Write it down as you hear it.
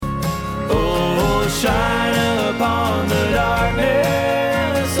Oh, shine upon the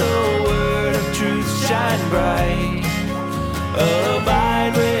darkness, oh, word of truth, shine bright.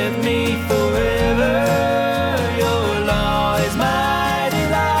 Abide with me forever, your law is my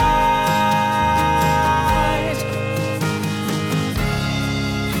delight.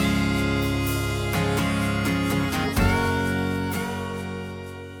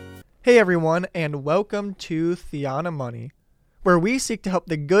 Hey everyone, and welcome to Theana Money, where we seek to help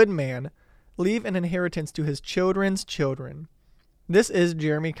the good man leave an inheritance to his children's children. This is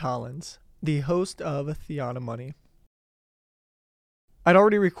Jeremy Collins, the host of Theana Money. I'd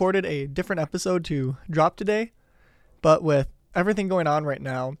already recorded a different episode to drop today, but with everything going on right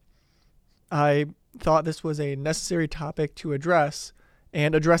now, I thought this was a necessary topic to address,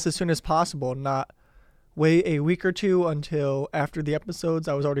 and address as soon as possible, not wait a week or two until after the episodes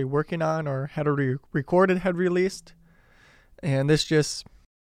I was already working on or had already recorded had released. And this just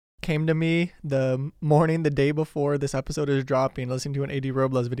came to me the morning, the day before this episode is dropping, listening to an AD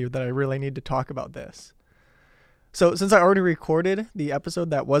Robles video that I really need to talk about this. So since I already recorded the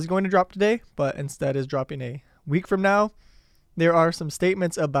episode that was going to drop today, but instead is dropping a week from now, there are some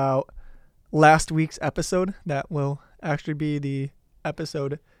statements about last week's episode that will actually be the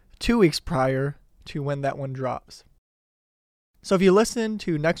episode 2 weeks prior to when that one drops. So if you listen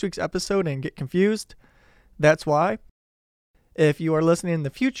to next week's episode and get confused, that's why. If you are listening in the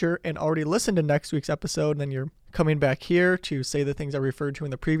future and already listened to next week's episode, then you're coming back here to say the things I referred to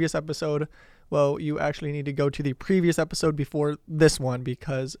in the previous episode, well, you actually need to go to the previous episode before this one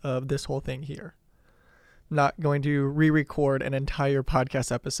because of this whole thing here. I'm not going to re-record an entire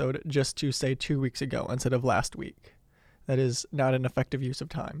podcast episode just to say 2 weeks ago instead of last week. That is not an effective use of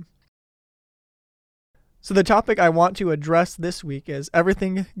time. So the topic I want to address this week is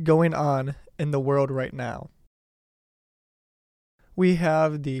everything going on in the world right now. We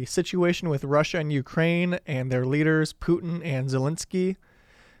have the situation with Russia and Ukraine and their leaders, Putin and Zelensky.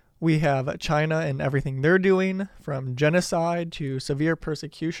 We have China and everything they're doing, from genocide to severe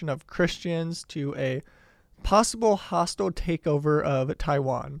persecution of Christians to a possible hostile takeover of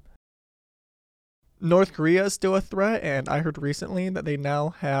Taiwan. North Korea is still a threat, and I heard recently that they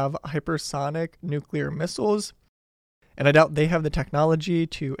now have hypersonic nuclear missiles, and I doubt they have the technology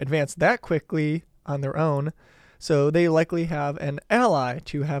to advance that quickly on their own, so they likely have an ally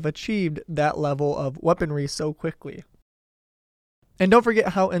to have achieved that level of weaponry so quickly. And don't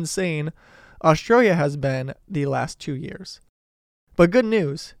forget how insane Australia has been the last 2 years. But good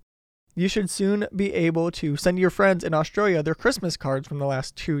news, you should soon be able to send your friends in Australia their Christmas cards from the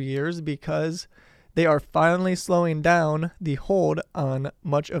last 2 years because they are finally slowing down the hold on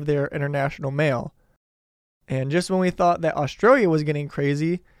much of their international mail. And just when we thought that Australia was getting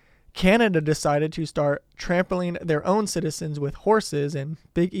crazy, Canada decided to start trampling their own citizens with horses, and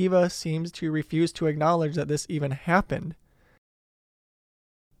Big Eva seems to refuse to acknowledge that this even happened.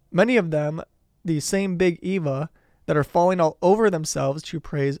 Many of them, the same Big Eva, that are falling all over themselves to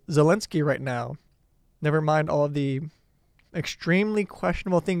praise Zelensky right now. Never mind all of the extremely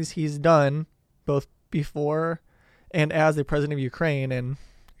questionable things he's done both before and as the president of Ukraine, and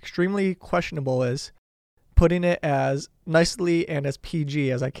extremely questionable is putting it as nicely and as PG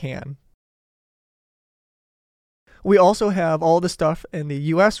as I can. We also have all the stuff in the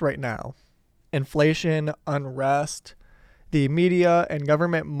US right now. Inflation, unrest, the media and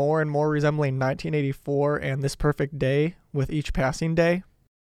government more and more resembling 1984 and This Perfect Day with each passing day.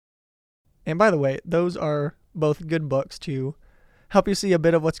 And by the way, those are both good books to help you see a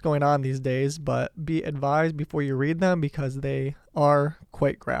bit of what's going on these days, but be advised before you read them because they are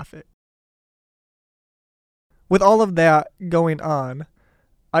quite graphic. With all of that going on,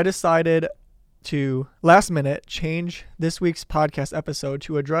 I decided to last minute change this week's podcast episode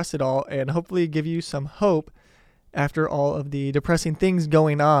to address it all and hopefully give you some hope after all of the depressing things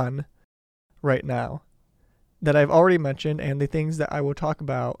going on right now that I've already mentioned and the things that I will talk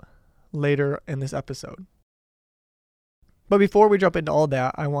about later in this episode. But before we jump into all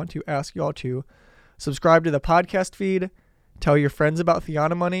that, I want to ask you all to subscribe to the podcast feed, tell your friends about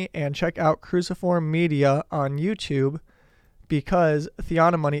Theana Money, and check out Cruciform Media on YouTube because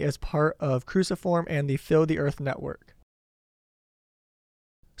Theana Money is part of Cruciform and the Fill the Earth network.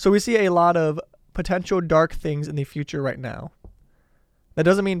 So we see a lot of potential dark things in the future right now. That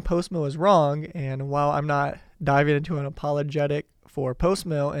doesn't mean post-mill is wrong, and while I'm not diving into an apologetic for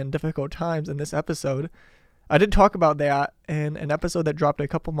post-mill and difficult times in this episode, I did talk about that in an episode that dropped a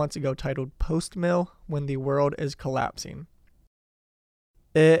couple months ago titled Post-Mill When the World is Collapsing.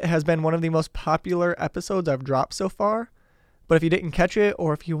 It has been one of the most popular episodes I've dropped so far, But if you didn't catch it,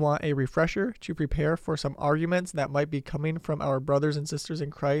 or if you want a refresher to prepare for some arguments that might be coming from our brothers and sisters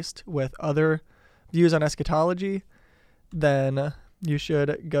in Christ with other views on eschatology, then you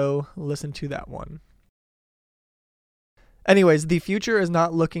should go listen to that one. Anyways, the future is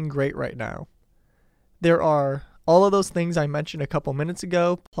not looking great right now. There are all of those things I mentioned a couple minutes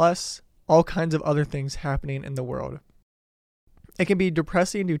ago, plus all kinds of other things happening in the world. It can be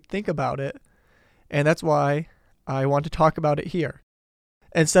depressing to think about it, and that's why I want to talk about it here.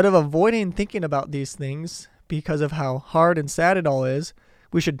 Instead of avoiding thinking about these things because of how hard and sad it all is,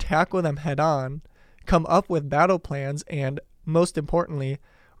 we should tackle them head on, come up with battle plans, and most importantly,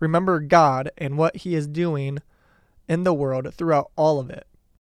 remember God and what He is doing in the world throughout all of it.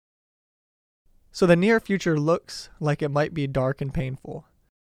 So the near future looks like it might be dark and painful.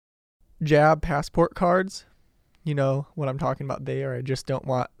 Jab passport cards, you know what I'm talking about there. I just don't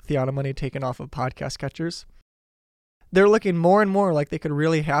want Theana money taken off of podcast catchers. They're looking more and more like they could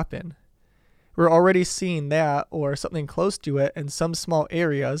really happen. We're already seeing that or something close to it in some small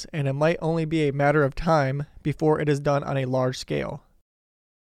areas, and it might only be a matter of time before it is done on a large scale.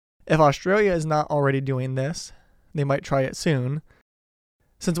 If Australia is not already doing this, they might try it soon,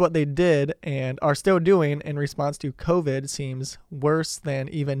 since what they did and are still doing in response to COVID seems worse than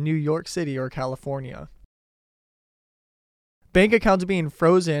even New York City or California. Bank accounts being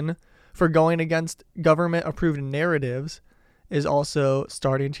frozen for going against government-approved narratives is also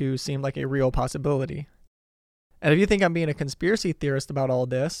starting to seem like a real possibility. And if you think I'm being a conspiracy theorist about all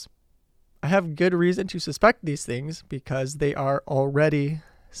this, I have good reason to suspect these things because they are already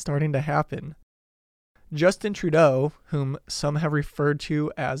starting to happen. Justin Trudeau, whom some have referred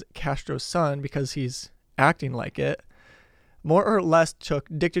to as Castro's son because he's acting like it, more or less took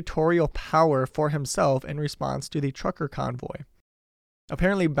dictatorial power for himself in response to the trucker convoy.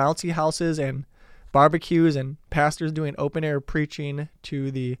 Apparently bouncy houses and barbecues and pastors doing open-air preaching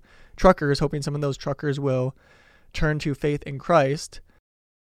to the truckers, hoping some of those truckers will turn to faith in Christ.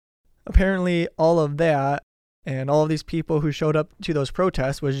 Apparently all of that and all of these people who showed up to those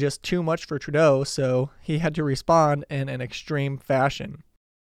protests was just too much for Trudeau, so he had to respond in an extreme fashion.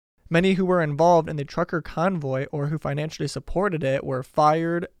 Many who were involved in the trucker convoy or who financially supported it were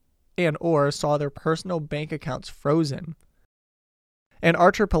fired and or saw their personal bank accounts frozen. And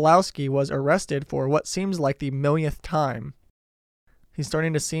Artur Pawlowski was arrested for what seems like the millionth time. He's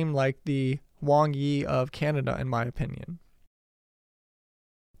starting to seem like the Wang Yi of Canada, in my opinion.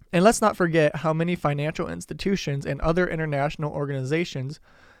 And let's not forget how many financial institutions and other international organizations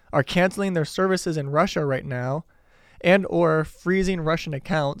are canceling their services in Russia right now and or freezing Russian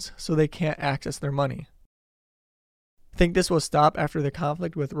accounts so they can't access their money. Think this will stop after the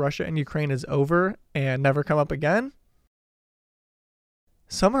conflict with Russia and Ukraine is over and never come up again?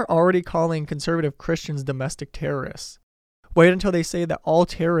 Some are already calling conservative Christians domestic terrorists. Wait until they say that all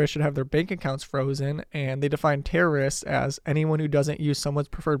terrorists should have their bank accounts frozen, and they define terrorists as anyone who doesn't use someone's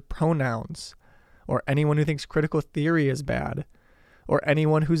preferred pronouns, or anyone who thinks critical theory is bad, or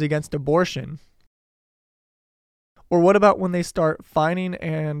anyone who's against abortion. Or what about when they start fining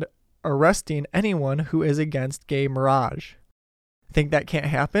and arresting anyone who is against gay marriage? Think that can't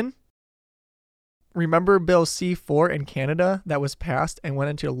happen? Remember Bill C-4 in Canada that was passed and went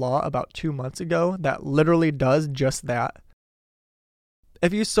into law about 2 months ago that literally does just that?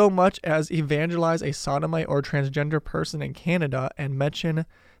 If you so much as evangelize a sodomite or transgender person in Canada and mention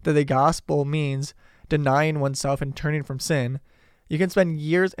that the gospel means denying oneself and turning from sin, you can spend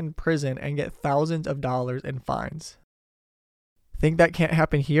years in prison and get thousands of dollars in fines. Think that can't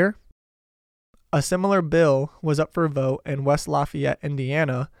happen here? A similar bill was up for vote in West Lafayette,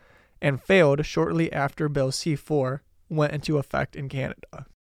 Indiana, and failed shortly after Bill C-4 went into effect in Canada.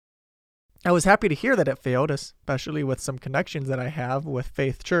 I was happy to hear that it failed, especially with some connections that I have with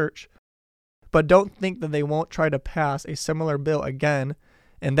Faith Church, but don't think that they won't try to pass a similar bill again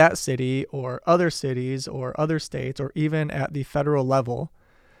in that city or other cities or other states or even at the federal level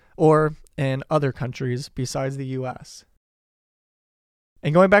or in other countries besides the US.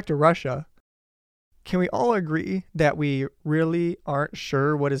 And going back to Russia, can we all agree that we really aren't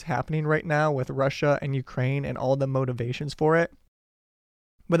sure what is happening right now with Russia and Ukraine and all the motivations for it?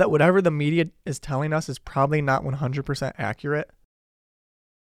 But that whatever the media is telling us is probably not 100% accurate?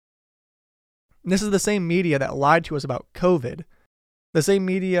 And this is the same media that lied to us about COVID. The same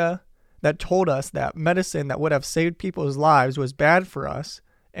media that told us that medicine that would have saved people's lives was bad for us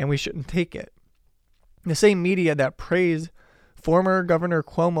and we shouldn't take it. The same media that praised former Governor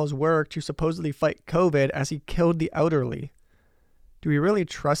Cuomo's work to supposedly fight COVID as he killed the elderly. Do we really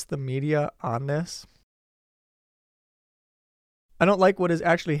trust the media on this? I don't like what is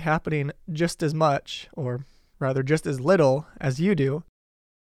actually happening just as much, or rather just as little as you do.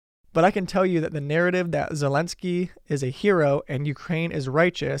 But I can tell you that the narrative that Zelensky is a hero and Ukraine is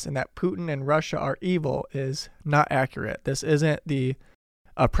righteous and that Putin and Russia are evil is not accurate. This isn't the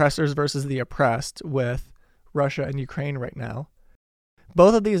oppressors versus the oppressed with Russia and Ukraine right now.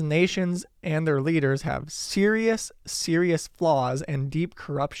 Both of these nations and their leaders have serious flaws and deep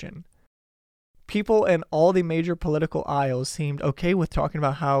corruption. People in all the major political aisles seemed okay with talking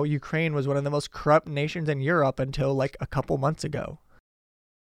about how Ukraine was one of the most corrupt nations in Europe until like a couple months ago.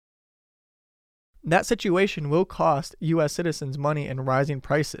 That situation will cost U.S. citizens money and rising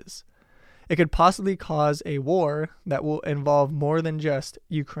prices. It could possibly cause a war that will involve more than just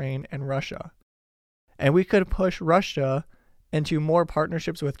Ukraine and Russia. And we could push Russia into more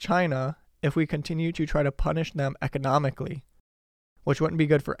partnerships with China if we continue to try to punish them economically, which wouldn't be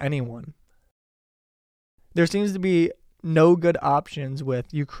good for anyone. There seems to be no good options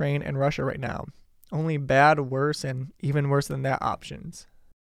with Ukraine and Russia right now. Only bad, worse, and even worse than that options.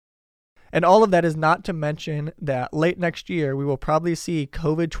 And all of that is not to mention that late next year, we will probably see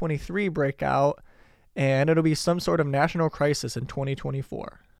COVID-23 break out, and it'll be some sort of national crisis in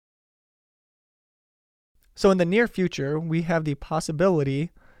 2024. So in the near future, we have the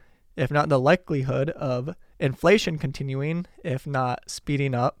possibility, if not the likelihood, of inflation continuing, if not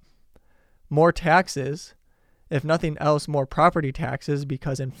speeding up, more taxes, if nothing else, more property taxes,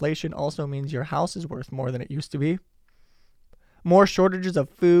 because inflation also means your house is worth more than it used to be, more shortages of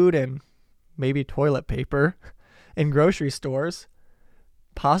food and maybe toilet paper in grocery stores,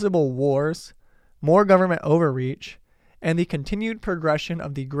 possible wars, more government overreach, and the continued progression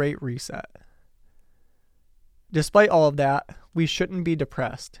of the Great Reset. Despite all of that, we shouldn't be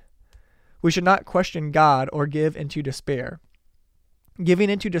depressed. We should not question God or give into despair. Giving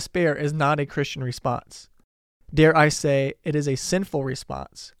into despair is not a Christian response. Dare I say, it is a sinful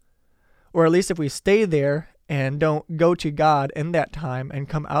response. Or at least if we stay there and don't go to God in that time and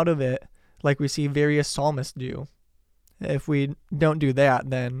come out of it like we see various psalmists do. If we don't do that,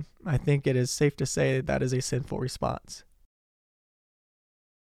 then I think it is safe to say that is a sinful response.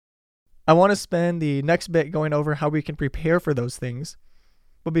 I want to spend the next bit going over how we can prepare for those things.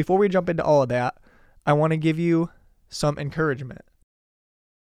 But before we jump into all of that, I want to give you some encouragement.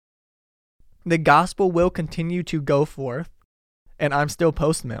 The gospel will continue to go forth, and I'm still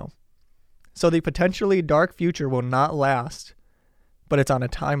post-mill. So the potentially dark future will not last, but it's on a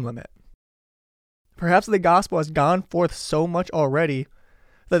time limit. Perhaps the gospel has gone forth so much already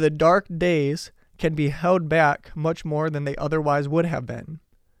that the dark days can be held back much more than they otherwise would have been.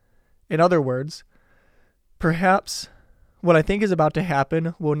 In other words, perhaps what I think is about to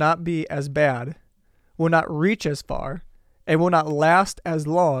happen will not be as bad, will not reach as far, and will not last as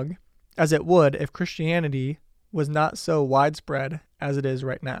long as it would if Christianity was not so widespread as it is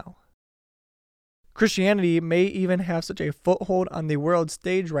right now. Christianity may even have such a foothold on the world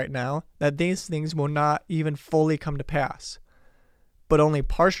stage right now that these things will not even fully come to pass, but only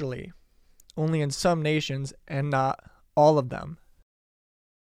partially, only in some nations and not all of them.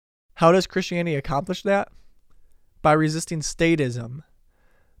 How does Christianity accomplish that? By resisting statism,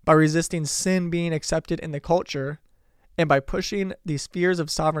 by resisting sin being accepted in the culture, and by pushing the spheres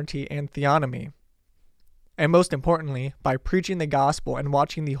of sovereignty and theonomy. And most importantly, by preaching the gospel and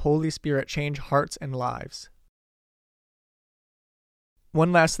watching the Holy Spirit change hearts and lives.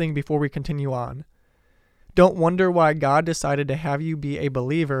 One last thing before we continue on. Don't wonder why God decided to have you be a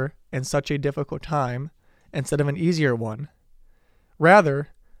believer in such a difficult time instead of an easier one. Rather,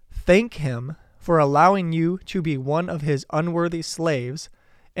 thank Him for allowing you to be one of His unworthy slaves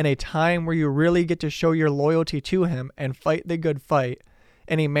in a time where you really get to show your loyalty to Him and fight the good fight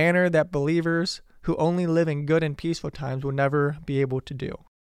in a manner that believers who only live in good and peaceful times will never be able to do.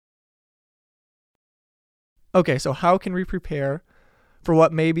 Okay, so how can we prepare for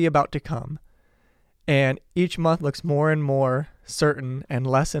what may be about to come? And each month looks more and more certain and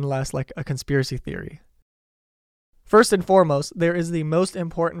less like a conspiracy theory. First and foremost, there is the most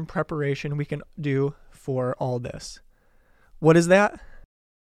important preparation we can do for all this. What is that?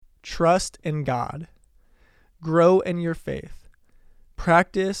 Trust in God. Grow in your faith.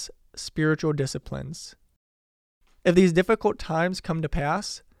 Practice spiritual disciplines. If these difficult times come to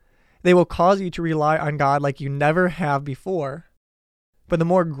pass, they will cause you to rely on God like you never have before. But the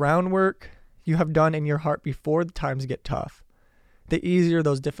more groundwork you have done in your heart before the times get tough, the easier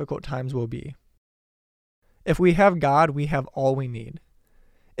those difficult times will be. If we have God, we have all we need.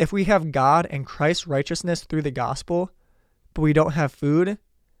 If we have God and Christ's righteousness through the gospel, but we don't have food,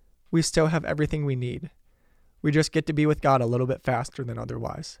 we still have everything we need. We just get to be with God a little bit faster than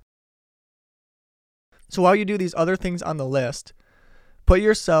otherwise. So while you do these other things on the list, put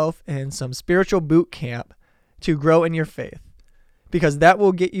yourself in some spiritual boot camp to grow in your faith, because that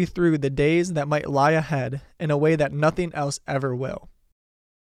will get you through the days that might lie ahead in a way that nothing else ever will.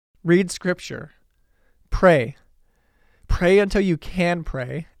 Read scripture. Pray. Pray until you can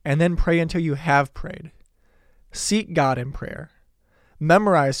pray, and then pray until you have prayed. Seek God in prayer.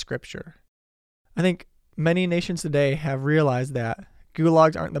 Memorize scripture. I think many nations today have realized that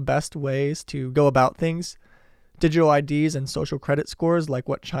gulags aren't the best ways to go about things. Digital IDs and social credit scores, like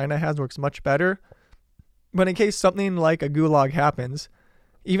what China has, works much better. But in case something like a gulag happens,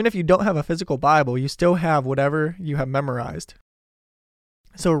 even if you don't have a physical Bible, you still have whatever you have memorized.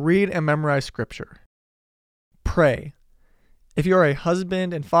 So read and memorize scripture. Pray. If you're a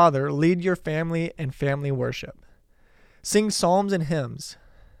husband and father, lead your family in family worship. Sing psalms and hymns.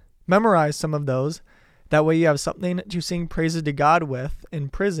 Memorize some of those. That way you have something to sing praises to God with in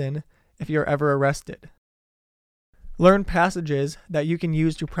prison if you're ever arrested. Learn passages that you can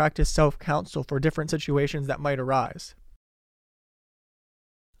use to practice self-counsel for different situations that might arise.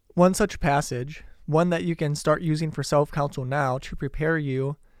 One such passage, one that you can start using for self-counsel now to prepare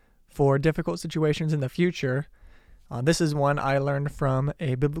you for difficult situations in the future. This is one I learned from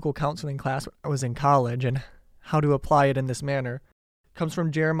a biblical counseling class when I was in college, and how to apply it in this manner comes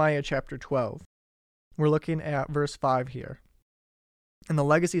from Jeremiah chapter 12. We're looking at verse 5 here. In the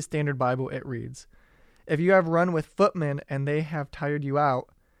Legacy Standard Bible, it reads, "If you have run with footmen and they have tired you out,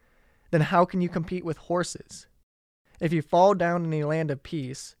 then how can you compete with horses? If you fall down in a land of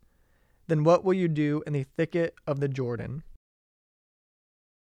peace, then what will you do in the thicket of the Jordan?"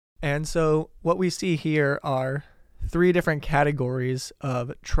 And so what we see here are 3 different categories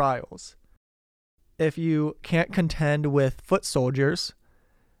of trials. If you can't contend with foot soldiers,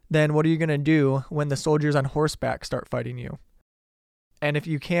 then what are you going to do when the soldiers on horseback start fighting you? And if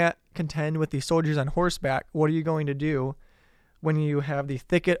you can't contend with the soldiers on horseback, what are you going to do when you have the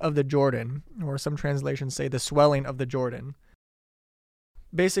thicket of the Jordan, or some translations say the swelling of the Jordan?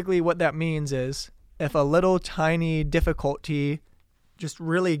 Basically what that means is if a little tiny difficulty just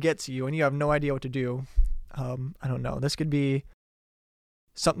really gets you and you have no idea what to do, I don't know, this could be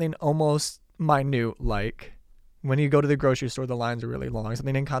something almost minute, like when you go to the grocery store, the lines are really long,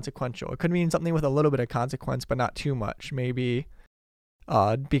 something inconsequential. It could mean something with a little bit of consequence, but not too much. Maybe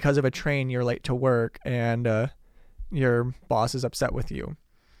because of a train, you're late to work and your boss is upset with you.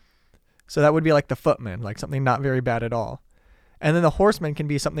 So that would be like the footman, like something not very bad at all. And then the horseman can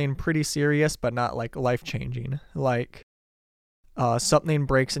be something pretty serious, but not like life-changing. Like something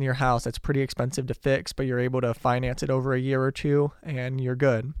breaks in your house that's pretty expensive to fix, but you're able to finance it over a year or two and you're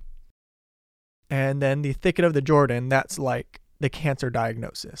good. And then the thicket of the Jordan, that's like the cancer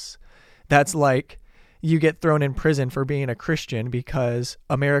diagnosis. That's like you get thrown in prison for being a Christian because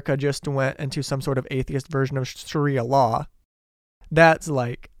America just went into some sort of atheist version of Sharia law. That's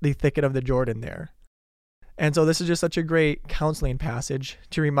like the thicket of the Jordan there. And so this is just such a great counseling passage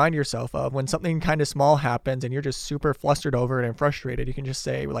to remind yourself of when something kind of small happens and you're just super flustered over it and frustrated. You can just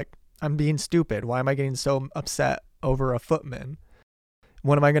say, like, I'm being stupid. Why am I getting so upset over a footman?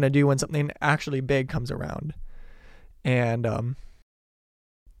 What am I going to do when something actually big comes around? And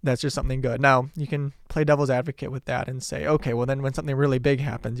that's just something good. Now, you can play devil's advocate with that and say, okay, well then when something really big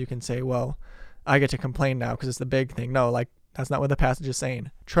happens, you can say, well, I get to complain now because it's the big thing. No, like that's not what the passage is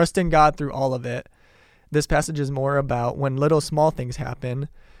saying. Trust in God through all of it. This passage is more about when little small things happen,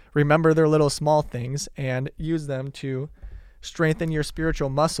 remember they're little small things and use them to strengthen your spiritual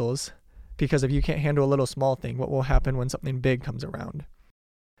muscles, because if you can't handle a little small thing, what will happen when something big comes around?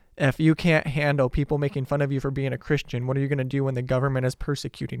 If you can't handle people making fun of you for being a Christian, what are you going to do when the government is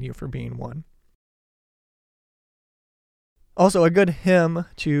persecuting you for being one? Also, a good hymn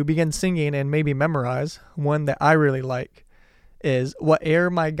to begin singing and maybe memorize, one that I really like, is "Whate'er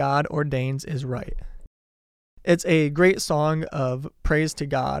My God Ordains Is Right." It's a great song of praise to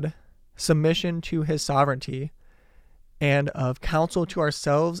God, submission to his sovereignty, and of counsel to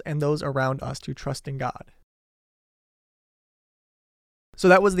ourselves and those around us to trust in God. So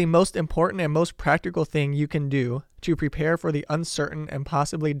that was the most important and most practical thing you can do to prepare for the uncertain and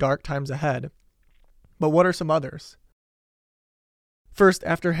possibly dark times ahead. But what are some others? First,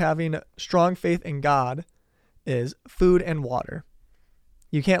 after having strong faith in God, is food and water.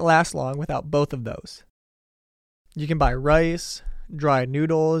 You can't last long without both of those. You can buy rice, dried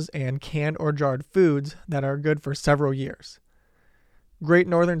noodles, and canned or jarred foods that are good for several years. Great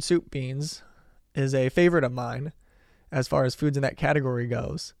Northern soup beans is a favorite of mine as far as foods in that category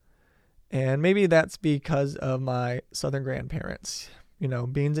goes. And maybe that's because of my Southern grandparents. You know,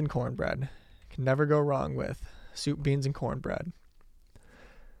 beans and cornbread. Can never go wrong with soup, beans, and cornbread.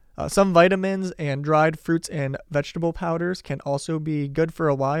 Some vitamins and dried fruits and vegetable powders can also be good for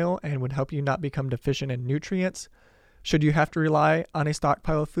a while and would help you not become deficient in nutrients. Should you have to rely on a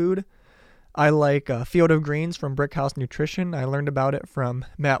stockpile of food, I like Field of Greens from Brickhouse Nutrition. I learned about it from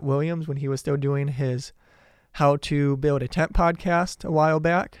Matt Williams when he was still doing his How to Build a Tent podcast a while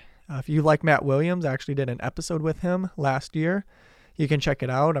back. If you like Matt Williams, I actually did an episode with him last year. You can check it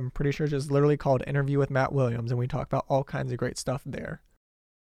out. I'm pretty sure it's just literally called Interview with Matt Williams, and we talk about all kinds of great stuff there.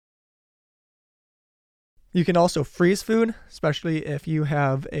 You can also freeze food, especially if you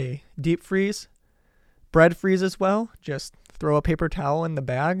have a deep freeze. Bread freeze as well. Just throw a paper towel in the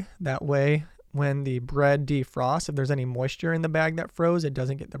bag. That way, when the bread defrosts, if there's any moisture in the bag that froze, it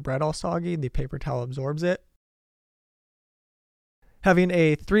doesn't get the bread all soggy. The paper towel absorbs it. Having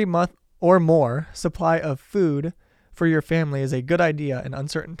a 3-month or more supply of food for your family is a good idea in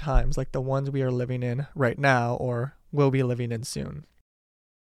uncertain times like the ones we are living in right now or will be living in soon.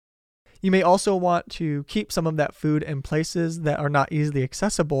 You may also want to keep some of that food in places that are not easily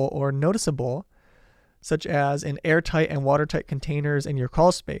accessible or noticeable, such as in airtight and watertight containers in your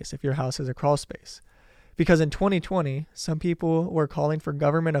crawl space if your house has a crawl space. Because in 2020, some people were calling for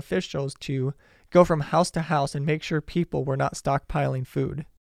government officials to go from house to house and make sure people were not stockpiling food.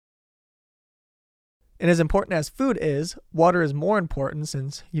 And as important as food is, water is more important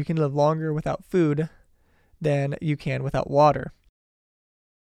since you can live longer without food than you can without water.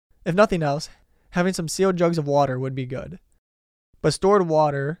 If nothing else, having some sealed jugs of water would be good. But stored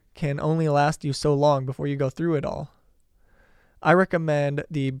water can only last you so long before you go through it all. I recommend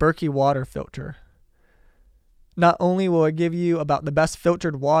the Berkey water filter. Not only will it give you about the best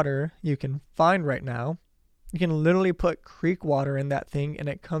filtered water you can find right now, you can literally put creek water in that thing and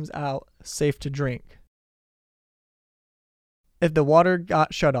it comes out safe to drink. If the water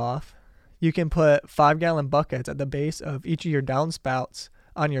got shut off, you can put 5-gallon buckets at the base of each of your downspouts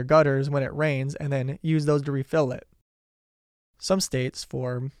on your gutters when it rains and then use those to refill it. Some states,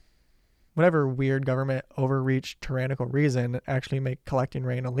 for whatever weird government overreach tyrannical reason, actually make collecting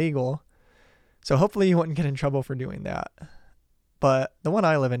rain illegal. So hopefully you wouldn't get in trouble for doing that. But the one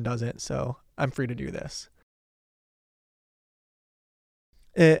I live in doesn't, so I'm free to do this.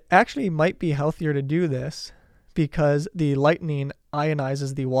 It actually might be healthier to do this because the lightning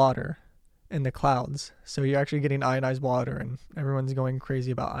ionizes the water in the clouds. So you're actually getting ionized water, and everyone's going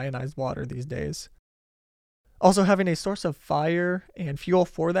crazy about ionized water these days. Also, having a source of fire and fuel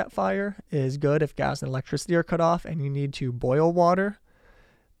for that fire is good if gas and electricity are cut off and you need to boil water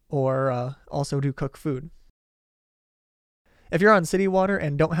or also to cook food. If you're on city water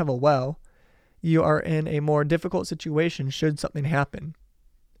and don't have a well, you are in a more difficult situation should something happen.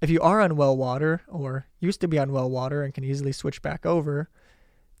 If you are on well water or used to be on well water and can easily switch back over,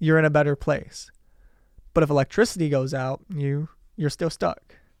 you're in a better place. But if electricity goes out, you're still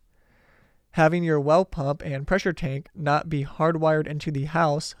stuck. Having your well pump and pressure tank not be hardwired into the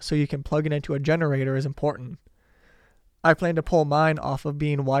house so you can plug it into a generator is important. I plan to pull mine off of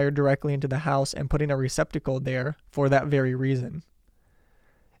being wired directly into the house and putting a receptacle there for that very reason.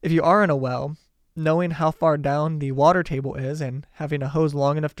 If you are in a well, knowing how far down the water table is and having a hose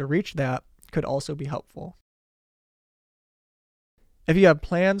long enough to reach that could also be helpful. If you have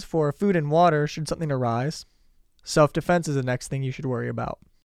plans for food and water should something arise, self-defense is the next thing you should worry about.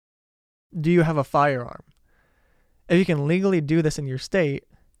 Do you have a firearm? If you can legally do this in your state,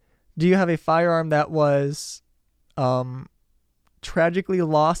 do you have a firearm that was tragically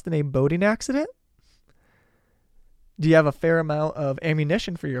lost in a boating accident? Do you have a fair amount of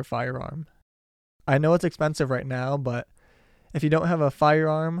ammunition for your firearm? I know it's expensive right now, but if you don't have a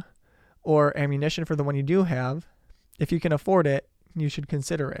firearm or ammunition for the one you do have, if you can afford it, you should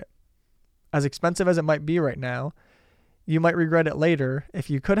consider it. As expensive as it might be right now, you might regret it later if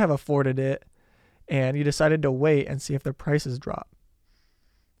you could have afforded it and you decided to wait and see if the prices drop.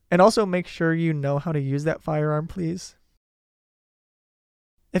 And also make sure you know how to use that firearm, please.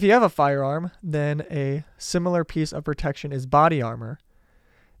 If you have a firearm, then a similar piece of protection is body armor.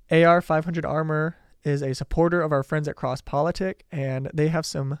 AR 500 Armor is a supporter of our friends at CrossPolitic, and they have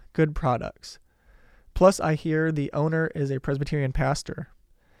some good products. Plus, I hear the owner is a Presbyterian pastor.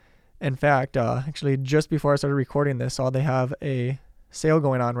 In fact, actually, just before I started recording this, I saw they have a sale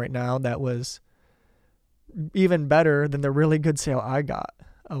going on right now that was even better than the really good sale I got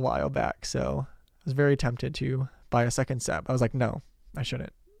a while back. So I was very tempted to buy a second set. I was like, no, I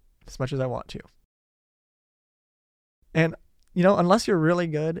shouldn't, as much as I want to. And, unless you're really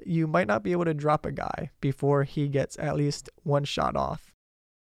good, you might not be able to drop a guy before he gets at least one shot off.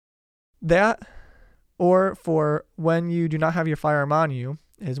 That, or for when you do not have your firearm on you,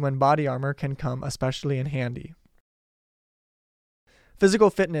 is when body armor can come especially in handy.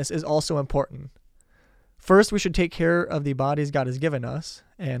 Physical fitness is also important. First, we should take care of the bodies God has given us.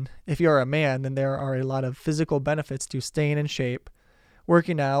 And if you're a man, then there are a lot of physical benefits to staying in shape,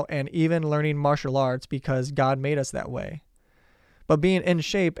 working out, and even learning martial arts because God made us that way. But being in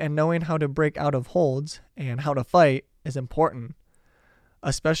shape and knowing how to break out of holds and how to fight is important,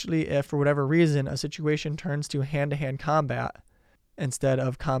 especially if for whatever reason a situation turns to hand-to-hand combat instead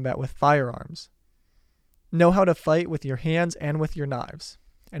of combat with firearms. Know how to fight with your hands and with your knives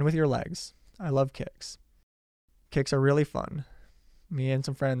and with your legs. I love kicks. Kicks are really fun. Me and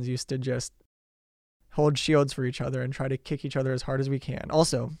some friends used to just hold shields for each other and try to kick each other as hard as we can.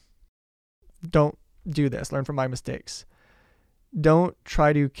 Also, don't do this. Learn from my mistakes. Don't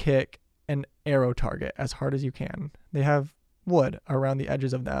try to kick an arrow target as hard as you can. They have wood around the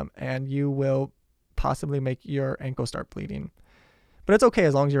edges of them, and you will possibly make your ankle start bleeding. But it's okay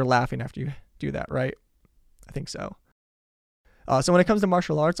as long as you're laughing after you do that, right? I think so. So when it comes to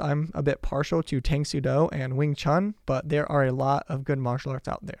martial arts, I'm a bit partial to Tang Soo Do and Wing Chun, but there are a lot of good martial arts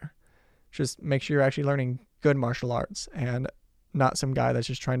out there. Just make sure you're actually learning good martial arts and not some guy that's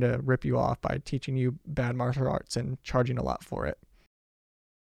just trying to rip you off by teaching you bad martial arts and charging a lot for it.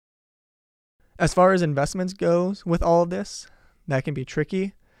 As far as investments goes with all of this, that can be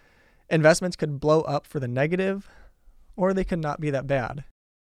tricky. Investments could blow up for the negative, or they could not be that bad.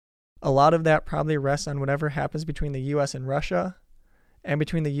 A lot of that probably rests on whatever happens between the U.S. and Russia and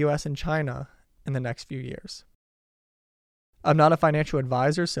between the U.S. and China in the next few years. I'm not a financial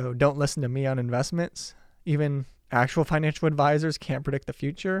advisor, so don't listen to me on investments. Even actual financial advisors can't predict the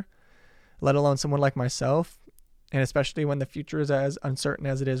future, let alone someone like myself, and especially when the future is as uncertain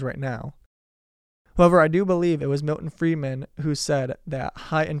as it is right now. However, I do believe it was Milton Friedman who said that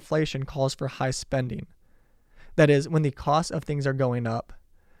high inflation calls for high spending. That is, when the cost of things are going up,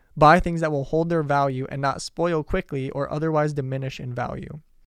 buy things that will hold their value and not spoil quickly or otherwise diminish in value.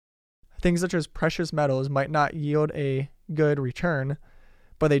 Things such as precious metals might not yield a good return,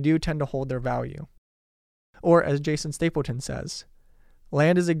 but they do tend to hold their value. Or as Jason Stapleton says,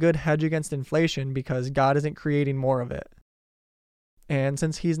 land is a good hedge against inflation because God isn't creating more of it. And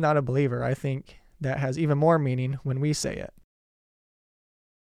since he's not a believer, I think that has even more meaning when we say it.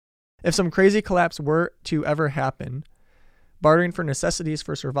 If some crazy collapse were to ever happen, bartering for necessities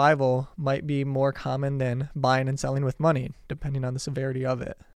for survival might be more common than buying and selling with money, depending on the severity of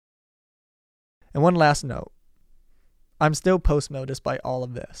it. And one last note. I'm still post-mill despite all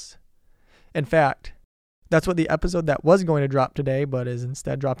of this. In fact, that's what the episode that was going to drop today, but is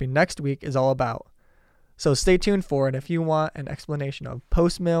instead dropping next week, is all about. So stay tuned for it if you want an explanation of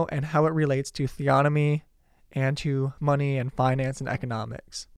post-mill and how it relates to theonomy and to money and finance and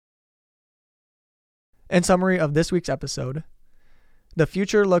economics. In summary of this week's episode, the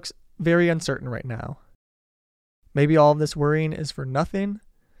future looks very uncertain right now. Maybe all of this worrying is for nothing,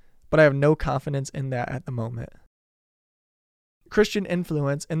 but I have no confidence in that at the moment. Christian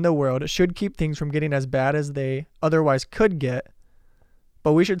influence in the world should keep things from getting as bad as they otherwise could get,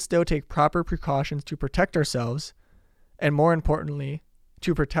 but we should still take proper precautions to protect ourselves, and more importantly,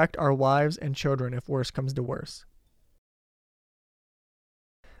 to protect our wives and children if worse comes to worse.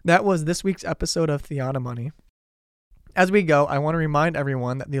 That was this week's episode of Theonomony. As we go, I want to remind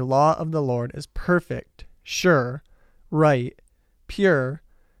everyone that the law of the Lord is perfect, sure, right, pure,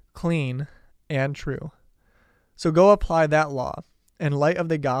 clean, and true. So go apply that law, in light of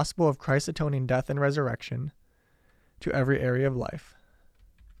the gospel of Christ's atoning death and resurrection, to every area of life.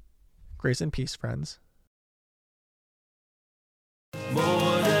 Grace and peace, friends.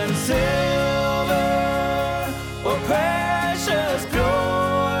 More than silver or precious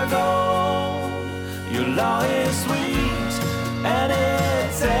pure gold, your law is sweet and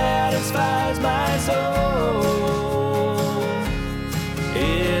it satisfies my soul.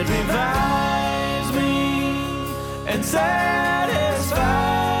 It revives me and says